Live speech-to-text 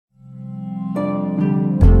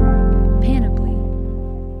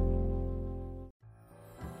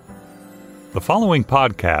The following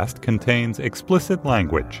podcast contains explicit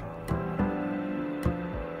language.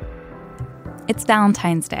 It's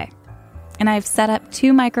Valentine's Day, and I've set up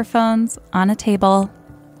 2 microphones on a table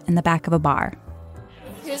in the back of a bar.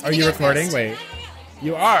 Are you recording? First? Wait.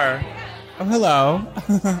 You are? Oh, hello.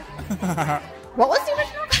 What was the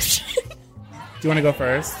original question? Do you want to go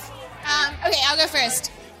first? Okay, I'll go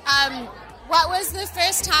first. What was the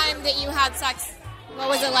first time that you had sex? What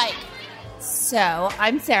was it like? So,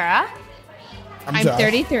 I'm Sarah. I'm Josh.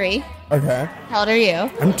 33. Okay. How old are you?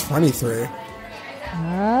 I'm 23.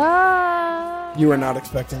 Ah. You were not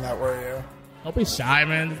expecting that, were you? Don't be shy,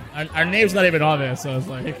 man. Our name's not even on this, so it's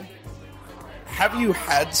like... Have you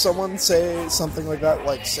had someone say something like that?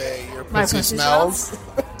 Like, say, your My pussy pussy smells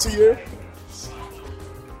to you?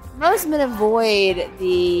 Most men avoid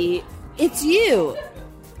the, it's you.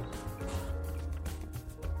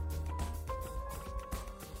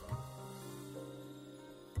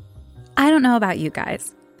 I don't know about you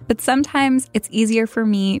guys, but sometimes it's easier for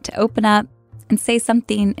me to open up and say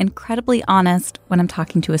something incredibly honest when I'm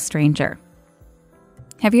talking to a stranger.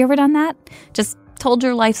 Have you ever done that? Just told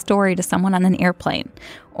your life story to someone on an airplane,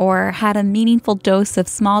 or had a meaningful dose of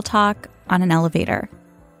small talk on an elevator.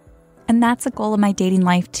 And that's a goal of my dating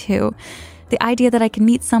life too. The idea that I can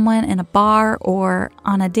meet someone in a bar or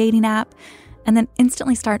on a dating app and then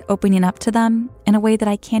instantly start opening up to them in a way that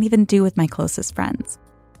I can't even do with my closest friends.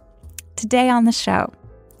 Today on the show,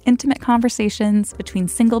 intimate conversations between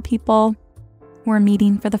single people who are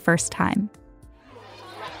meeting for the first time.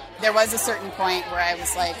 There was a certain point where I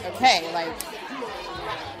was like, okay, like,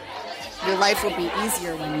 your life will be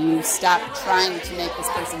easier when you stop trying to make this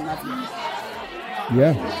person love you.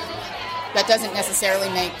 Yeah. That doesn't necessarily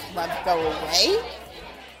make love go away.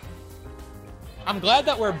 I'm glad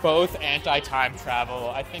that we're both anti-time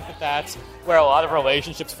travel. I think that that's where a lot of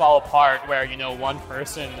relationships fall apart, where, you know, one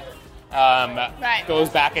person goes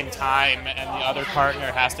back in time and the other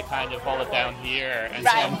partner has to kind of hold it down here. And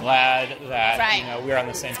so I'm glad that, you know, we're on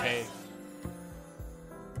the same page.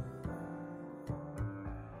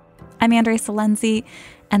 I'm Andrea Salenzi,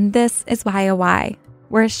 and this is YOY.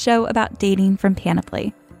 We're a show about dating from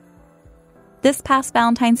Panoply. This past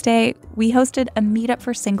Valentine's Day, we hosted a meetup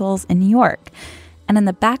for singles in New York. And in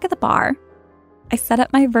the back of the bar, I set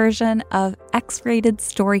up my version of X-rated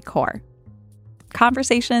StoryCorps.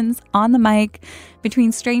 Conversations on the mic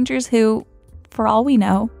between strangers who, for all we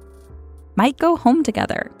know, might go home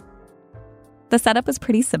together. The setup was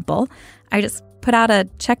pretty simple. I just put out a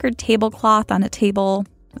checkered tablecloth on a table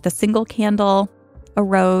with a single candle, a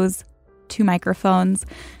rose, 2 microphones,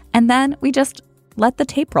 and then we just let the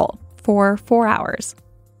tape roll for 4 hours.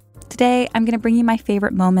 Today, I'm going to bring you my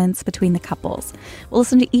favorite moments between the couples. We'll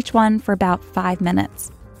listen to each one for about 5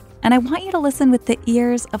 minutes. And I want you to listen with the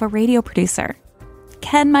ears of a radio producer.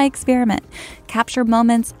 Can my experiment capture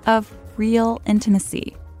moments of real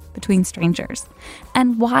intimacy between strangers?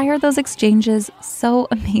 And why are those exchanges so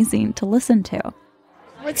amazing to listen to?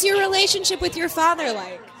 What's your relationship with your father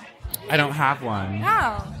like? I don't have one.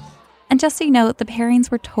 How? And just so you know, the pairings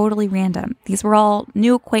were totally random. These were all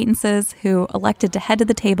new acquaintances who elected to head to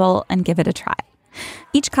the table and give it a try.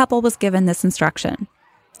 Each couple was given this instruction.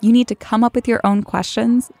 You need to come up with your own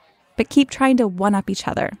questions, but keep trying to one-up each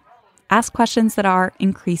other. Ask questions that are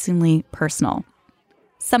increasingly personal.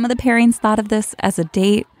 Some of the pairings thought of this as a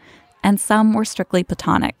date, and some were strictly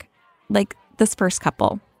platonic. Like this first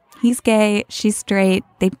couple. He's gay, she's straight,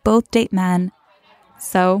 they both date men.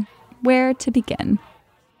 So, where to begin?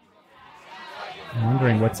 I'm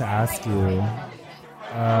wondering what to ask you.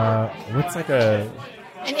 What's like an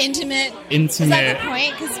intimate. Is that the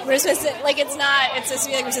point? Because we're supposed to, like, it's supposed to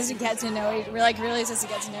be like we're supposed to get to know, we're like really supposed to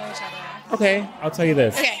get to know each other. Okay, I'll tell you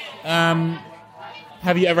this. Okay.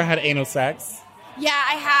 Have you ever had anal sex? Yeah,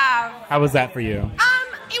 I have. How was that for you?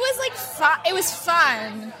 It was like fun. It was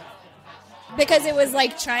fun because it was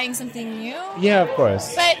like trying something new. Yeah, of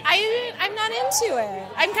course. But I'm not into it.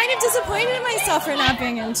 I'm kind of disappointed in myself for not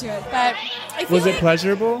being into it. But I feel was it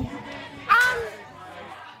pleasurable?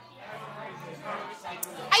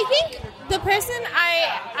 I think the person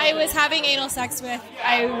I was having anal sex with,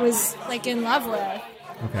 I was like in love with.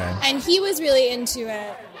 Okay. And he was really into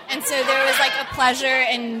it. And so there was like a pleasure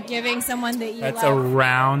in giving someone that you That's love. a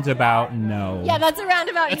roundabout no. Yeah, that's a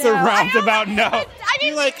roundabout That's no. a roundabout no. I mean,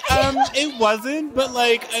 You're like, it wasn't, but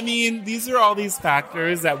like, I mean, these are all these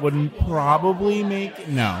factors that wouldn't probably make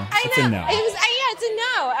no. It's a no. It's a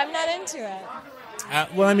no. I'm not into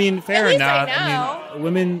it. Well, I mean, fair At least enough. I know. mean,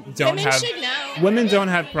 women don't Women have should know. women don't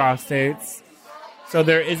have prostates, so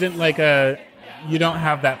there isn't like you don't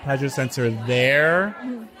have that pleasure sensor there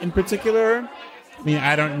in particular. I mean,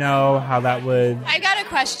 I don't know how that would... I got a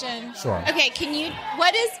question. Sure. Okay, can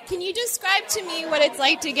you describe to me what it's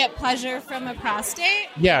like to get pleasure from a prostate?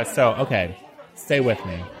 Yeah, so, okay. Stay with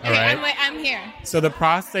me, all right? I'm here. So the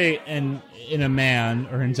prostate in a man,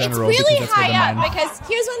 or in general... It's really because that's where the high up, mind- because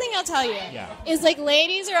here's one thing I'll tell you. Yeah. Is, like,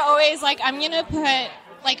 ladies are always like, I'm going to put,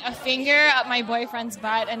 like, a finger up my boyfriend's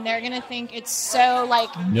butt, and they're going to think it's so, like...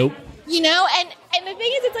 Nope. You know, and the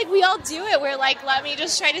thing is, it's like we all do it. We're like, let me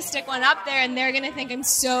just try to stick one up there, and they're going to think I'm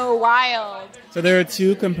so wild. So there are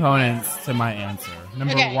two components to my answer.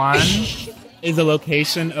 Number one is the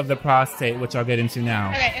location of the prostate, which I'll get into now.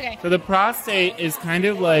 Okay. So the prostate is kind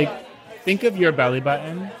of like, think of your belly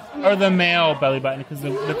button, or the male belly button, because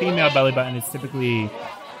the female belly button is typically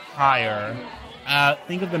higher.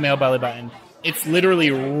 Think of the male belly button. It's literally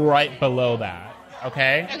right below that,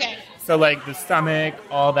 okay? Okay. So, like, the stomach,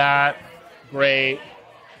 all that, great.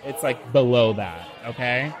 It's, like, below that,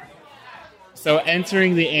 okay? So,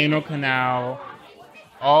 entering the anal canal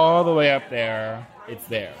all the way up there, it's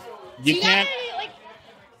there. You can't...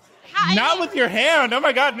 Not with your hand. Oh,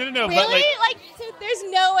 my God. No. Really? But, like, so there's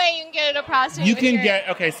no way you can get a prostate you with can your... get...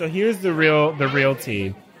 Okay, so here's the real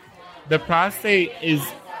tea. The prostate is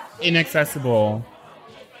inaccessible,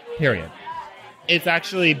 period. It's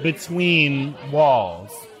actually between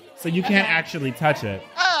walls. So you can't actually touch it.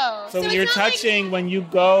 Oh. So when you're touching, when you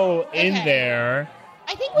go in there,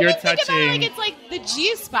 I think when you're you think touching... about it, like, it's like the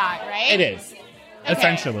G-spot, right? It is,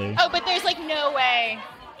 essentially. Oh, but there's, like, no way.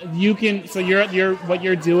 You can... So you're what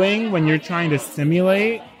you're doing when you're trying to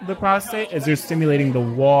stimulate the prostate is you're stimulating the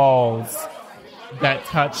walls that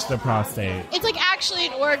touch the prostate. It's, like, actually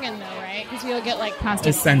an organ, though, right? Because we'll get, like,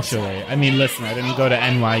 prostate... Essentially. I mean, listen, I didn't go to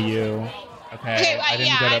NYU, okay? I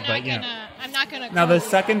didn't go to... But, you know. I'm not going to... Now, the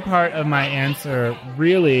second part of my answer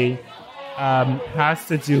really has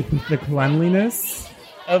to do with the cleanliness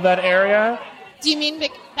of that area. Do you mean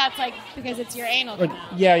that's, like, because it's your anal Like,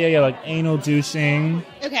 canal? yeah, like anal douching.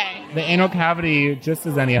 Okay. The anal cavity, just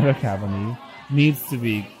as any other cavity, needs to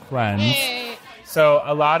be cleansed. Hey. So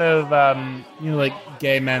a lot of, like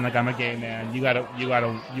gay men, like I'm a gay man, you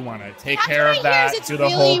want to take care of that, do the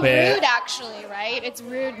whole bit. It's really rude, actually, right? It's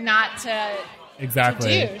rude not to...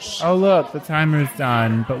 Exactly. douche. Oh, look, the timer's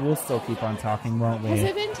done, but we'll still keep on talking, won't we? Has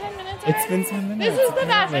it been 10 minutes already? It's been 10 minutes. This is the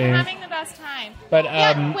best. apparently. I'm having the best time. But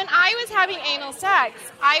when I was having anal sex,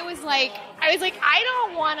 I was like, I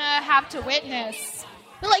don't want to have to witness.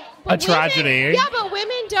 But a tragedy. Yeah, but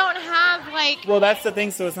women don't have, like... Well, that's the thing,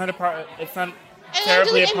 so it's not a part... It's not and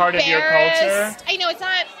terribly a just part of your culture. embarrassed. I know, it's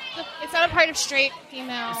not a part of straight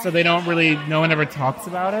female. So they don't really... No one ever talks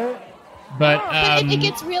about it. But, but it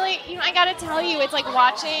gets really... I gotta tell you, it's like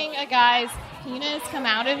watching a guy's penis come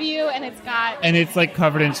out of you, and it's got... And it's, like,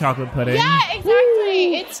 covered in chocolate pudding. Yeah,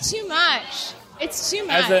 exactly. It's too much. It's too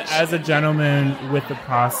much. As a gentleman with the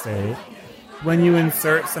prostate, when you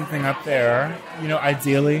insert something up there,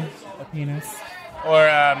 ideally a penis, or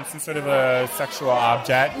some sort of a sexual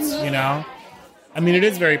object, I mean, it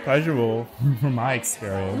is very pleasurable from my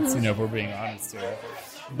experience, if we're being honest here.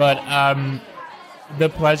 But the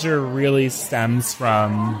pleasure really stems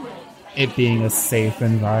from it being a safe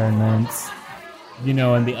environment,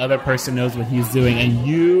 and the other person knows what he's doing. And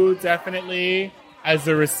you definitely, as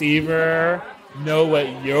a receiver, know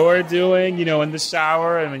what you're doing, in the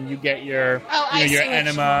shower and when you get your, your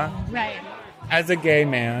enema. Right. As a gay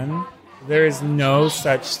man, there is no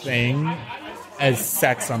such thing as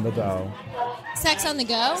sex on the go. Sex on the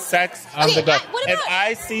go? Sex on the go. If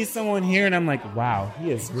I see someone here and I'm like, wow, he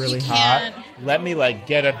is really hot, let me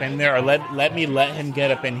get up in there, or let me let him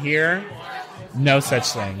get up in here. No such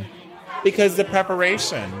thing. Because the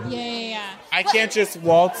preparation. Yeah. I can't just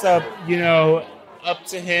waltz up, up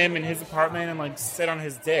to him in his apartment and sit on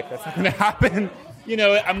his dick. That's not going to happen.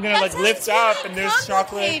 I'm going to lift up and there's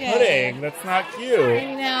chocolate pudding. That's not cute.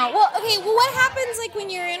 I know. Well, what happens when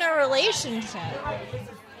you're in a relationship?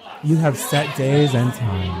 You have set days and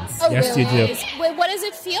times. Oh, yes, really? you do. Wait, what does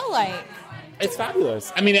it feel like? It's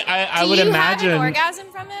fabulous. I mean, I would imagine... Do you have an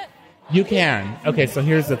orgasm from it? You can. Okay, so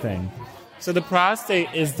here's the thing. So the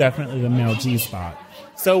prostate is definitely the male G-spot.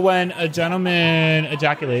 So when a gentleman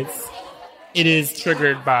ejaculates, it is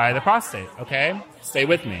triggered by the prostate, okay? Stay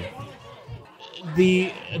with me.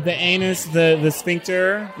 The anus, the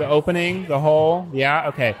sphincter, the opening, the hole, yeah,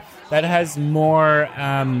 okay. That has more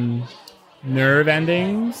nerve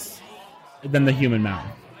endings than the human mouth.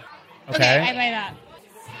 Okay, I buy that.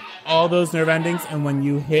 All those nerve endings, and when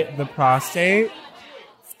you hit the prostate,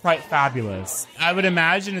 it's quite fabulous. I would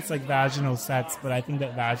imagine it's like vaginal sex, but I think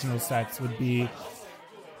that vaginal sex would be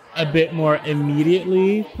a bit more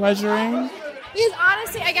immediately pleasuring. Because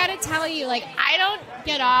honestly, I gotta tell you, I don't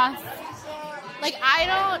get off like, I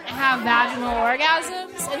don't have vaginal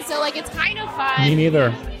orgasms, and so, like, it's kind of fun. Me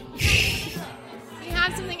neither. We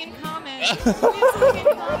have something in common.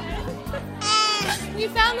 We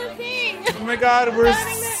found the thing. Oh my God, we're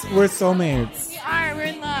soulmates. We are. We're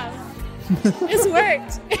in love. It's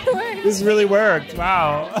worked. It worked. This really worked.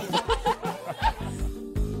 Wow.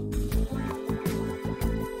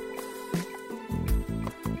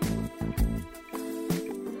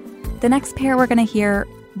 The next pair we're going to hear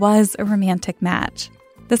was a romantic match.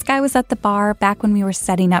 This guy was at the bar back when we were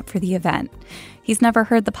setting up for the event. He's never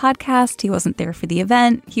heard the podcast. He wasn't there for the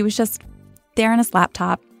event. He was just there on his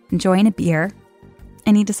laptop, enjoying a beer,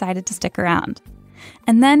 and he decided to stick around.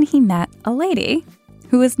 And then he met a lady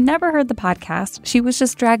who has never heard the podcast. She was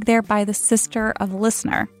just dragged there by the sister of a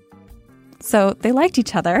listener. So they liked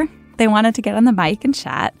each other. They wanted to get on the mic and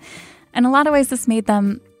chat. In a lot of ways, this made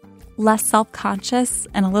them less self-conscious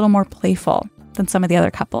and a little more playful than some of the other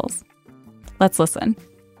couples. Let's listen.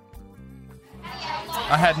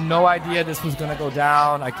 I had no idea this was going to go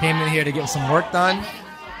down. I came in here to get some work done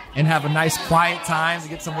and have a nice quiet time to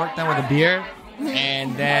get some work done with a beer.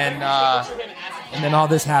 And then all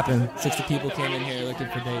this happened. 60 people came in here looking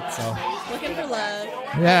for dates. So Looking for love.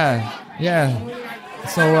 Yeah.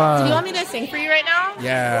 So Do you want me to sing for you right now?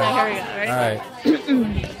 Yeah. So here we go. Ready? All right.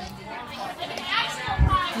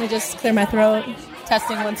 Let me just clear my throat.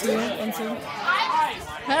 Testing 1, 2, 1, 2.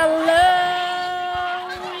 Hello.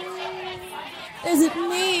 Is it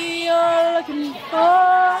me you're looking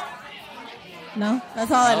for? No, that's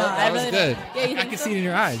all I know. That was good. Yeah, I can see it in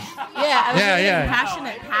your eyes. Yeah, I was really Yeah.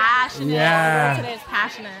 passionate. Yeah. The word today is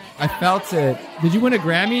passionate. I felt it. Did you win a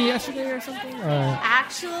Grammy yesterday or something?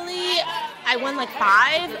 Actually, I won like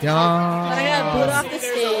 5, Yeah. but I got booed off the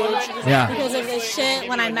stage because of this shit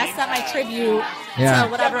when I messed up my tribute to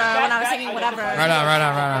whatever, when I was singing whatever. Right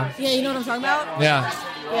on. Yeah, you know what I'm talking about? Yeah.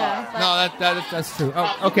 Yeah. But, No, that's true.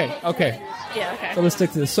 Oh, okay. yeah, okay. So let's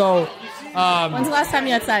stick to this. So, When's the last time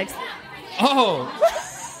you had sex? all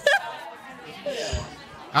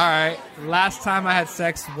right. Last time I had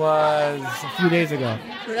sex was a few days ago.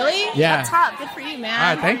 Really? Yeah. That's top. Good for you, man.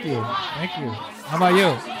 All right, thank you. How about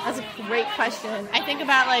you? That's a great question. I think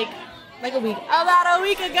about like a week. About a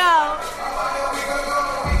week ago.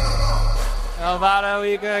 About a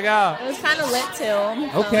week ago. It was kind of lit too.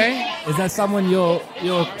 So. Okay. Is that someone you'll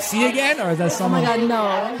see again, or is that someone? Oh my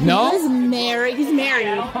God, no. No? He's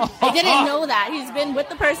married. I didn't know that. He's been with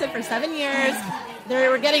the person for 7 years. They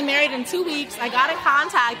were getting married in 2 weeks. I got in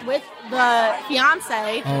contact with the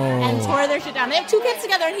fiance and tore their shit down. They have 2 kids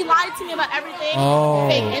together, and he lied to me about everything. Oh.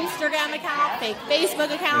 Fake Instagram account, fake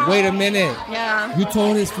Facebook account. Wait a minute. Yeah. You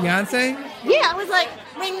told his fiance? Yeah, I was like,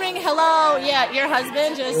 ring, ring, hello. Yeah, your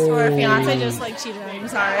husband or fiance just like cheated on me. I'm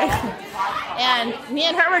sorry. And me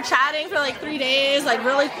and her were chatting for like 3 days, like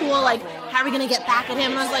really cool. Like, how are we gonna get back at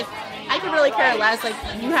him? And I was like, I could really care less. Like,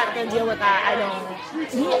 you have to deal with that. I don't.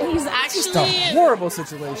 He's actually It's just a horrible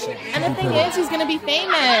situation. And the thing is, he's gonna be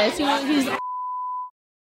famous. He's.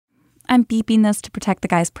 I'm beeping this to protect the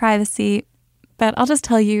guy's privacy, but I'll just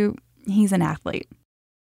tell you, he's an athlete.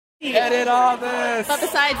 Edit all this. But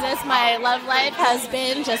besides this, my love life has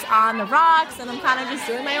been just on the rocks, and I'm kind of just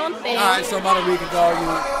doing my own thing. All right, so about a week ago,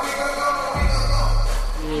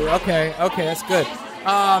 Okay, that's good.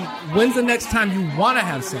 When's the next time you want to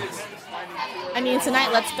have sex? I mean,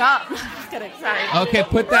 tonight, let's go. Kidding, sorry. Okay,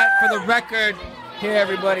 put that for the record. Here,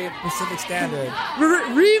 everybody, Pacific Standard.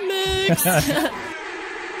 Remix.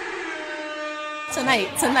 Tonight.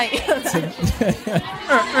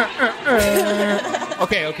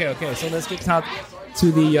 Okay. So let's get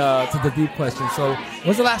to the deep question. So,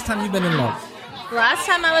 when's the last time you've been in love? The last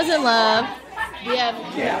time I was in love,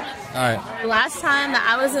 All right. The last time that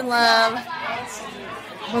I was in love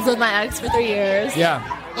was with my ex for 3 years. Yeah.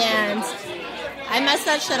 And I messed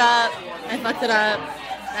that shit up. I fucked it up.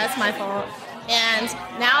 That's my fault. And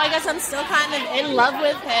now I guess I'm still kind of in love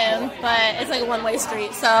with him, but it's like a one-way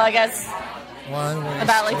street. So I guess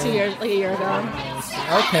about like 2 years, like a year ago.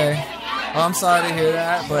 Okay. Well, I'm sorry to hear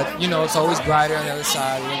that, but it's always brighter on the other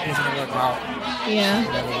side. Things are gonna work out. Yeah.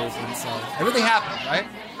 Whatever reason. So everything happens, right?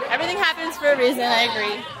 Everything happens for a reason. I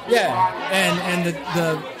agree. Yeah. And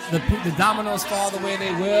the dominoes fall the way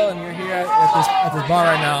they will, and you're here at this bar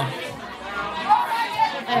right now.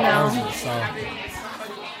 I know. So.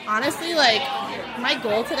 Honestly, like, my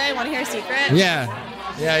goal today, want to hear a secret?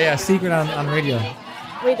 Yeah. Secret on radio.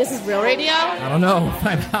 Wait, this is real radio? I don't know.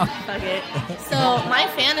 Find out. Fuck it. So, my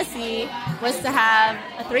fantasy was to have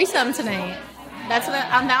a threesome tonight. That's what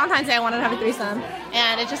on Valentine's Day I wanted to have a threesome,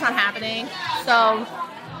 and it's just not happening. So,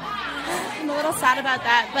 I'm a little sad about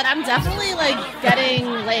that, but I'm definitely, like, getting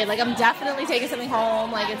laid. Like, I'm definitely taking something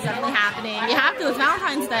home. Like, it's definitely happening. You have to. It's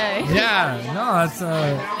Valentine's Day. Yeah, no,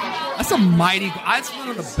 that's a mighty. That's one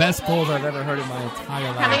of the best goals I've ever heard in my entire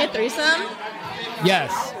life. Having a threesome?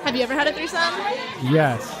 Yes. Have you ever had a threesome?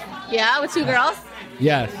 Yes. Yeah, with 2 girls?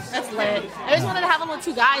 Yes. That's lit. I always wanted to have them with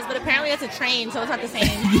 2 guys, but apparently it's a train, so it's not the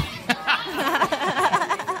same.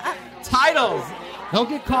 Titles. Don't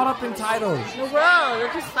get caught up in titles. The world,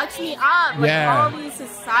 it just fucks me up. Like, Yeah. all these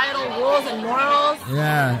societal rules and morals.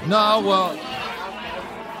 Yeah. No, well,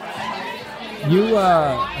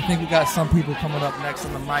 I think we got some people coming up next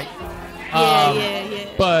on the mic. Yeah.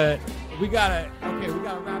 But we gotta wrap it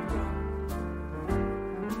up.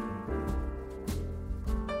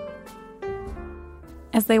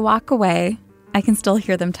 As they walk away, I can still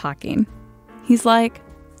hear them talking. He's like,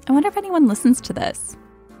 I wonder if anyone listens to this.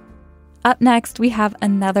 Up next, we have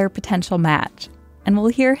another potential match, and we'll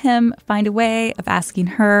hear him find a way of asking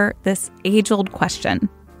her this age-old question.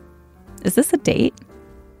 Is this a date?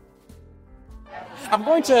 I'm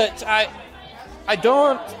just going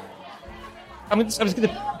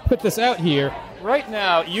to put this out here. Right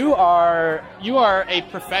now, you are a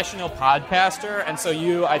professional podcaster, and so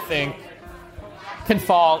you, I think, can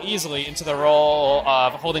fall easily into the role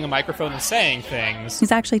of holding a microphone and saying things.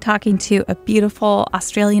 He's actually talking to a beautiful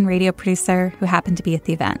Australian radio producer who happened to be at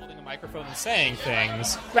the event. Holding a microphone and saying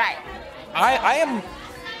things. Right. I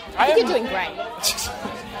think you're doing great.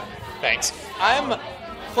 Thanks. I'm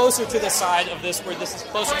closer to the side of this where this is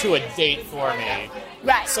closer to a date for me.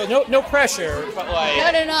 Right. So no pressure, but like...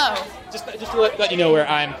 No. Just to let you know where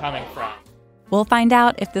I'm coming from. We'll find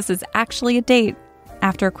out if this is actually a date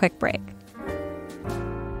after a quick break.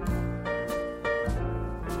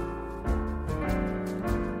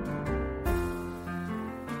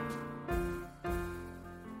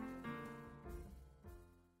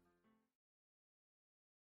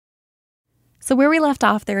 So where we left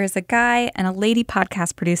off, there is a guy and a lady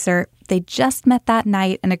podcast producer. They just met that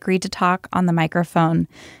night and agreed to talk on the microphone.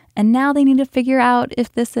 And now they need to figure out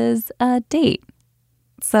if this is a date.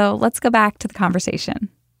 So let's go back to the conversation.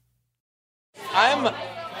 I'm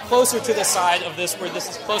closer to the side of this where this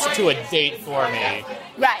is closer to a date for me.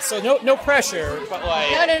 Right. So no pressure, but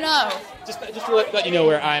like... No. Just to let you know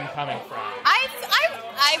where I'm coming from.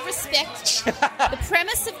 I respect the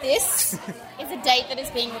premise of this is a date that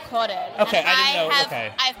is being recorded. Okay, and I didn't know.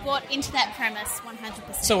 Okay. I've bought into that premise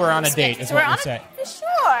 100%. So we're on a date, is what you're saying. For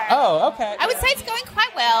sure. Oh, okay. I would say it's going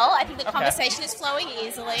quite well. I think the conversation is flowing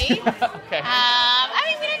easily. Okay. I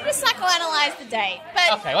mean, we don't just psychoanalyze the date,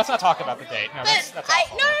 but Okay, let's not talk about the date. No, that's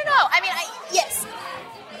awful. No. I mean, yes.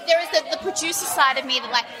 There is the producer side of me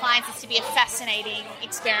that finds this to be a fascinating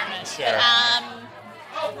experiment. Sure. But,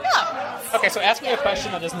 no. Okay, so ask me a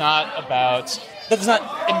question that is not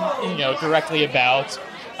directly about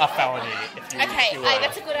a felony. If you would.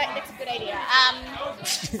 That's a good idea.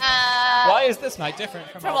 Why is this night different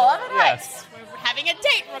from all other nights? Yes. We're having a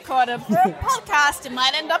date recorded for a podcast. It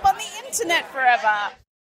might end up on the internet forever.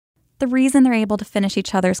 The reason they're able to finish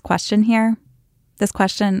each other's question here, this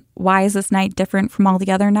question, why is this night different from all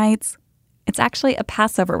the other nights? It's actually a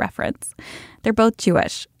Passover reference. They're both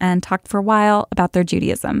Jewish and talked for a while about their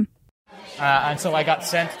Judaism. And so I got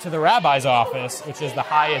sent to the rabbi's office, which is the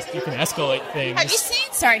highest you can escalate things. Have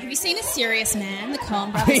you seen A Serious Man, the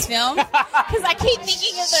Coen Brothers film? Because I keep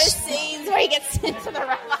thinking of those scenes where he gets sent to the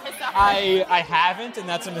rabbi's office. I haven't, and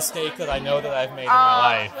that's a mistake that I know that I've made in my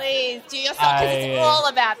life. Please, do yourself, because it's all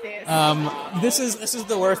about this. This is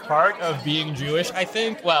the worst part of being Jewish, I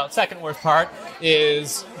think. Well, second worst part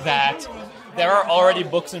is that there are already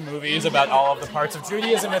books and movies about all of the parts of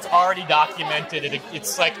Judaism. It's already documented.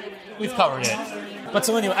 It's like, we've covered it. But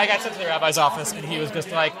so anyway, I got sent to the rabbi's office, and he was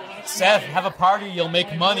just like, Seth, have a party, you'll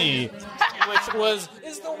make money. Which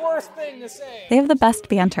is the worst thing to say. They have the best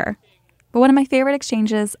banter. But one of my favorite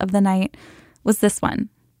exchanges of the night was this one.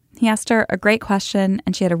 He asked her a great question,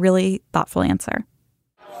 and she had a really thoughtful answer.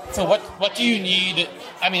 So what do you need?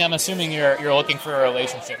 I mean, I'm assuming you're looking for a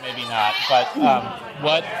relationship, maybe not. But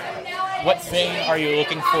what thing are you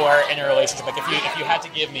looking for in a relationship? Like, if you had to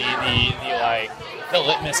give me the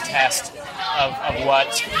litmus test of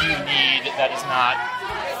what you need that is not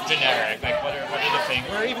generic, like what are the things,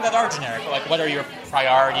 or even that are generic, but like what are your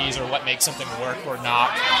priorities, or what makes something work or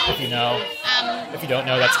not? If you know, if you don't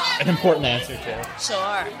know, that's an important answer too.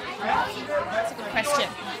 Sure, that's a good question.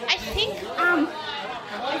 I think I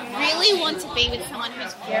really want to be with someone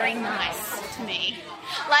who's very nice to me.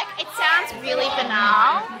 Like, it sounds really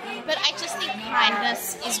banal, but I just think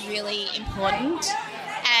kindness is really important.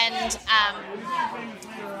 And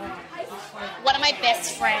one of my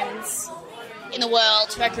best friends in the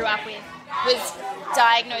world, who I grew up with, was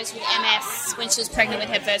diagnosed with MS when she was pregnant with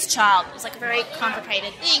her first child. It was like a very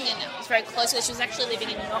complicated thing, and it was very close to her. She was actually living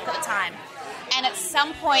in New York at the time. And at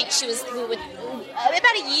some point, about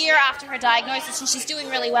a year after her diagnosis, and she's doing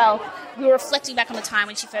really well, we were reflecting back on the time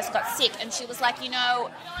when she first got sick, and she was like,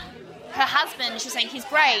 her husband, she was saying, he's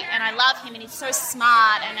great, and I love him, and he's so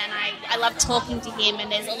smart, and I love talking to him, and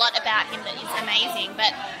there's a lot about him that is amazing,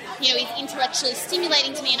 but, he's intellectually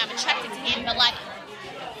stimulating to me, and I'm attracted to him, but,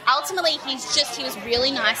 ultimately, he was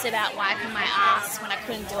really nice about wiping my ass when I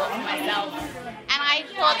couldn't do it for myself. And I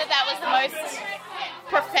thought that was the most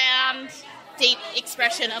profound, deep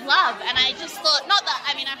expression of love. And I just thought, I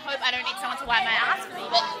hope I don't need someone to wipe my ass for me,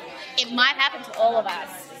 but it might happen to all of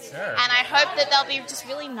us. Sure. And I hope that they'll be just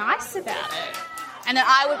really nice about it. And that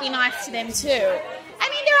I would be nice to them too. I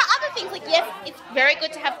mean, there are other things, yes, it's very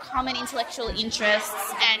good to have common intellectual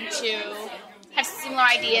interests and to have similar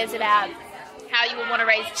ideas about how you would want to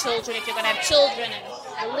raise children if you're going to have children, and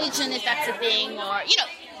religion if that's a thing, or,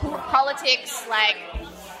 politics,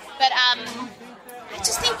 but I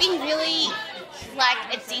just think being really,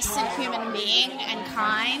 a decent human being and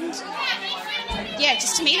kind,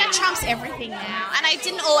 just to me that trumps everything now. And I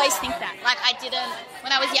didn't always think that.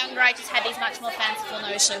 When I was younger, I just had these much more fanciful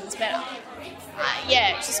notions, but,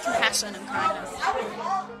 it's just compassion and kindness.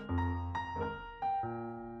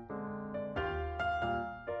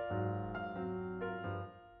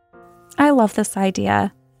 I love this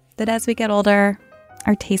idea that as we get older,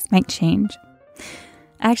 our taste might change.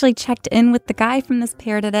 I actually checked in with the guy from this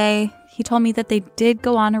pair today. He told me that they did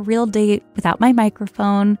go on a real date without my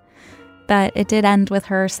microphone, but it did end with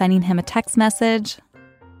her sending him a text message.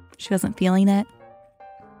 She wasn't feeling it.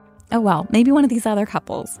 Oh well, maybe one of these other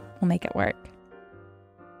couples will make it work.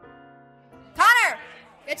 Connor,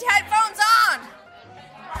 get your headphones on!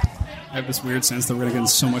 I have this weird sense that we're going to get in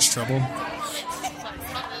so much trouble.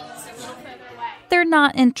 They're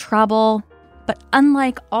not in trouble, but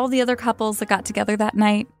unlike all the other couples that got together that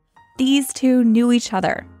night, these two knew each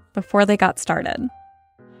other before they got started.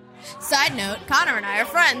 Side note, Connor and I are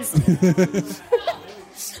friends.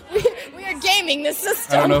 we are gaming this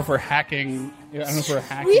system. I don't know if we're hacking. We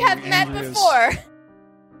have met before.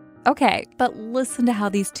 Okay, but listen to how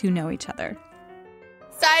these two know each other.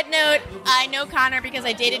 Side note, I know Connor because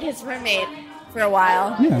I dated his roommate for a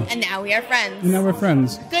while. Yeah. And now we are friends. And now we're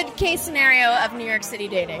friends. Good case scenario of New York City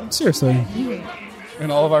dating. Seriously. Mm-hmm. And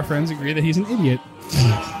all of our friends agree that he's an idiot.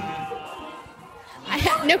 I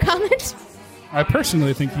have no comment. I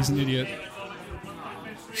personally think he's an idiot.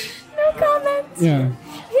 No comment. Yeah.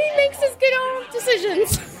 He makes his good own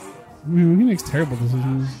decisions. He makes terrible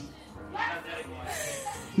decisions.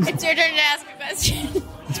 It's your turn to ask a question.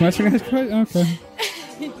 It's my turn to ask a question? Okay.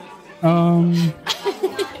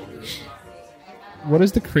 What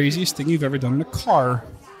is the craziest thing you've ever done in a car?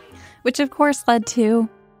 Which, of course, led to...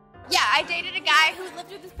 Yeah, I dated a guy who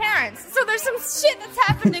lived with his parents. So there's some shit that's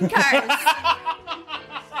happened in cars.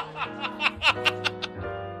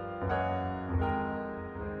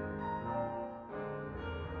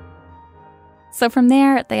 So from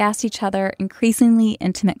there, they asked each other increasingly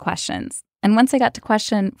intimate questions. And once they got to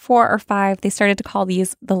question 4 or 5, they started to call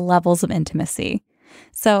these the levels of intimacy.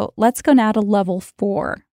 So let's go now to level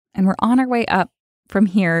 4. And we're on our way up from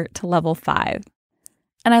here to level 5.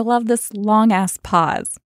 And I love this long-ass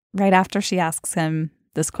pause right after she asks him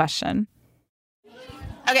this question.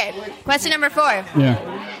 Okay, question number 4. Yeah.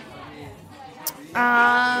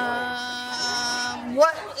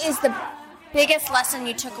 What is the biggest lesson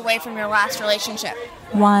you took away from your last relationship?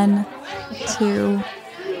 1, 2,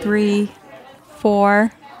 3,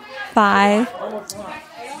 4, 5,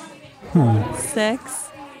 6.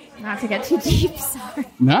 Not to get too deep, sorry.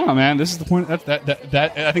 No, man, this is the point.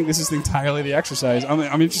 That I think this is entirely the exercise.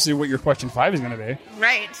 I'm interested in what your question 5 is going to be.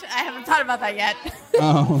 Right. I haven't thought about that yet.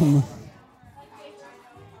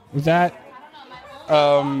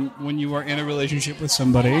 When you are in a relationship with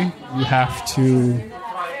somebody, you have to...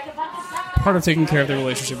 Part of taking care of the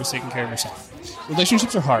relationship is taking care of yourself.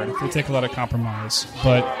 Relationships are hard. They take a lot of compromise.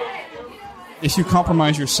 But if you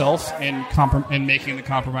compromise yourself in making the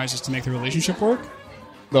compromises to make the relationship work,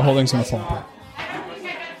 the whole thing's going to fall apart.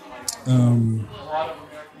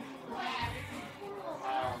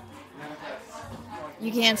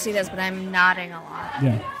 You can't see this, but I'm nodding a lot.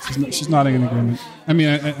 Yeah, she's nodding in agreement. I mean,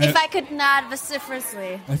 if I could nod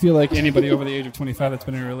vociferously. I feel like anybody over the age of 25 that's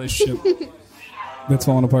been in a relationship that's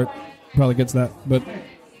fallen apart probably gets that. But,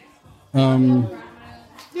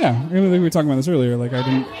 yeah, I think we were talking about this earlier. Like,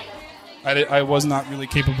 I was not really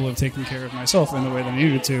capable of taking care of myself in the way that I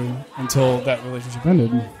needed to until that relationship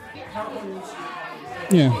ended.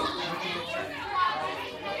 Yeah.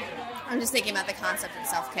 I'm just thinking about the concept of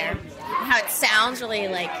self-care. How it sounds really,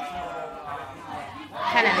 like,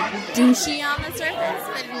 kind of douchey on the surface,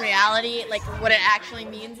 but in reality, like, what it actually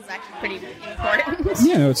means is actually pretty important.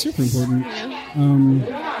 Yeah, no, it's super important. I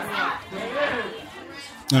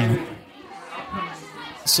don't know.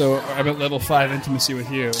 So, I'm at level 5 intimacy with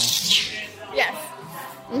you. Yes.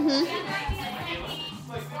 Mm-hmm.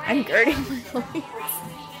 I'm girding my loins.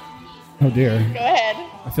 Oh, dear. Go ahead.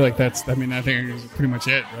 I feel like I think it's pretty much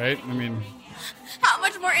it, right? I mean... How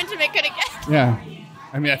much more intimate could it get? Yeah.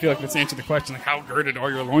 I mean, I feel like let's answer the question, like, how girded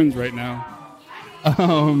are your loins right now? I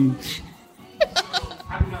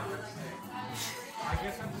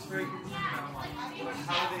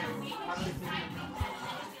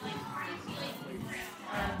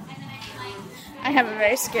have a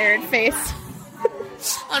very scared face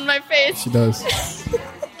on my face. She does.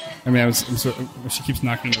 I mean, she keeps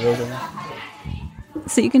knocking the road over.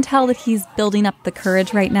 So you can tell that he's building up the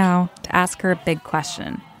courage right now to ask her a big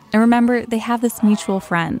question. And remember, they have this mutual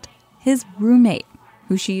friend, his roommate,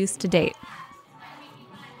 who she used to date.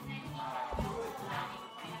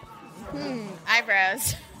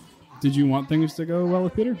 Eyebrows. Did you want things to go well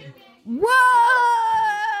with Peter? Whoa!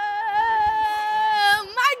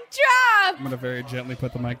 Mic drop! I'm going to very gently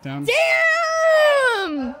put the mic down.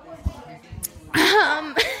 Damn!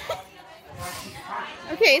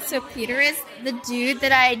 Okay, so Peter is the dude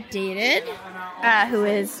that I dated, who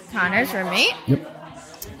is Connor's roommate. Yep.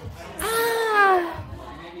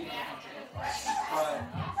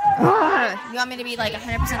 You want me to be like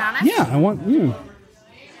 100% honest? Yeah, I want you.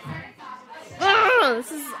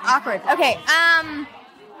 This is awkward. Okay,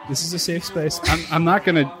 This is a safe space. I'm not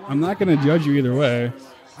gonna judge you either way.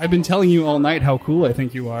 I've been telling you all night how cool I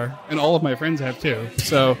think you are, and all of my friends have too.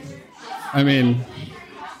 So, I mean,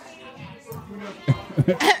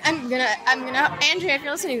 I'm gonna, Andrea, if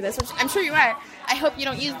you're listening to this, which I'm sure you are, I hope you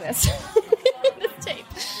don't use this tape.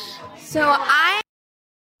 So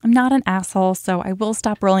I'm not an asshole, so I will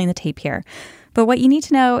stop rolling the tape here. But what you need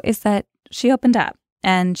to know is that she opened up,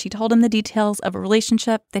 and she told him the details of a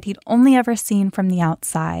relationship that he'd only ever seen from the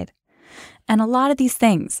outside. And a lot of these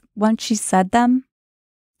things, once she said them,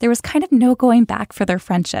 there was kind of no going back for their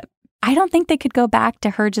friendship. I don't think they could go back to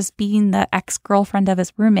her just being the ex-girlfriend of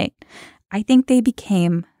his roommate. I think they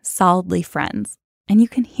became solidly friends, and you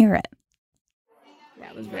can hear it.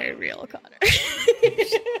 That was very real, Connor.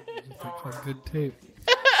 Good tape.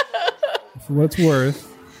 For what it's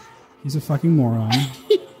worth, he's a fucking moron.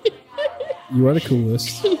 You are the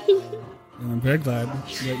coolest. And I'm very glad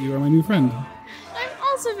that you are my new friend. I'm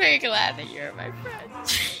also very glad that you're my friend.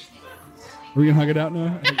 Are we going to hug it out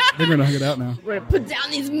now? We're going to hug it out now. We're going to put down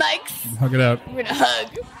these mics. Hug it out. We're going to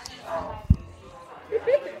hug.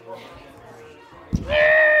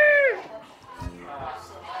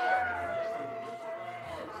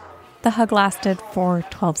 The hug lasted for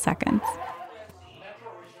 12 seconds.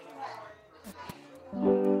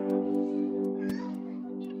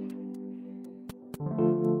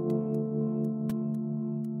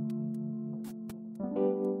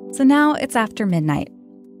 So now it's after midnight.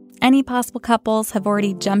 Any possible couples have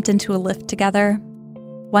already jumped into a Lyft together.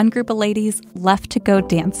 One group of ladies left to go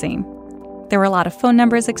dancing. There were a lot of phone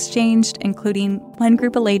numbers exchanged, including one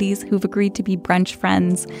group of ladies who've agreed to be brunch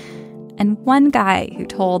friends, and one guy who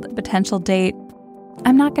told a potential date,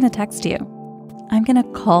 "I'm not going to text you. I'm going to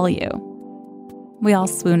call you." We all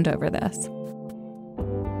swooned over this.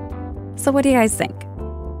 So what do you guys think?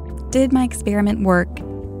 Did my experiment work?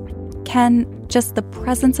 Can just the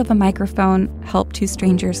presence of a microphone help two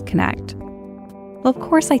strangers connect? Well, of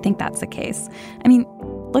course I think that's the case. I mean,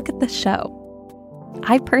 look at the show.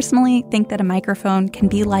 I personally think that a microphone can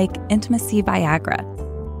be like intimacy Viagra.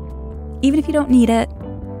 Even if you don't need it,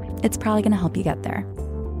 it's probably going to help you get there.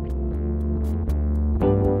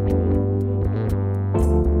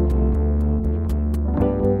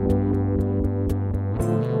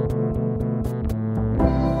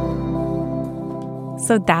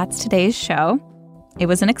 So that's today's show. It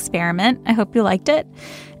was an experiment. I hope you liked it.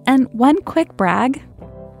 And one quick brag,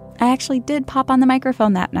 I actually did pop on the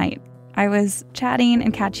microphone that night. I was chatting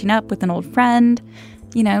and catching up with an old friend,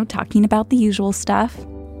 talking about the usual stuff.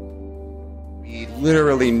 We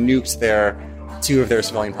literally nuked two of their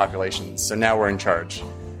civilian populations, so now we're in charge.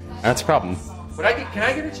 That's a problem. Can I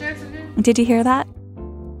get a chance in here? Did you hear that?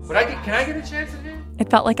 Can I get a chance in here? It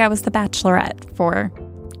felt like I was the Bachelorette for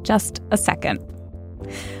just a second.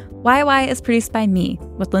 YY is produced by me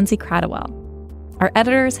with Lindsay Cradwell. Our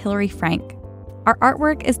editor is Hillary Frank. Our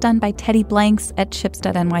artwork is done by Teddy Blanks at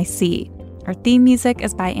Chipstead NYC. Our theme music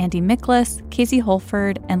is by Andy Miklas, Casey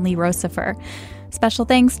Holford, and Lee Rosifer. Special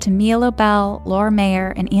thanks to Mia Lobel, Laura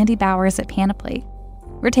Mayer, and Andy Bowers at Panoply.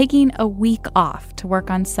 We're taking a week off to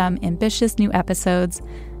work on some ambitious new episodes,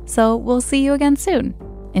 so we'll see you again soon,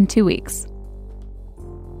 in 2 weeks.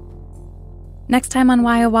 Next time on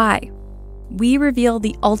Why Oh Why, we reveal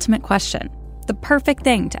the ultimate question, the perfect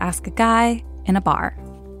thing to ask a guy in a bar.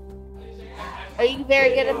 Are you very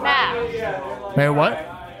good at math? Very what?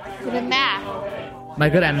 Good at math. Am I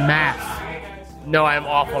good at math? No, I'm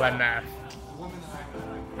awful at math.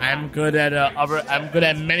 I'm good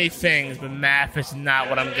at many things, but math is not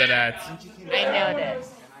what I'm good at. I know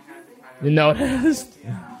this. You know this?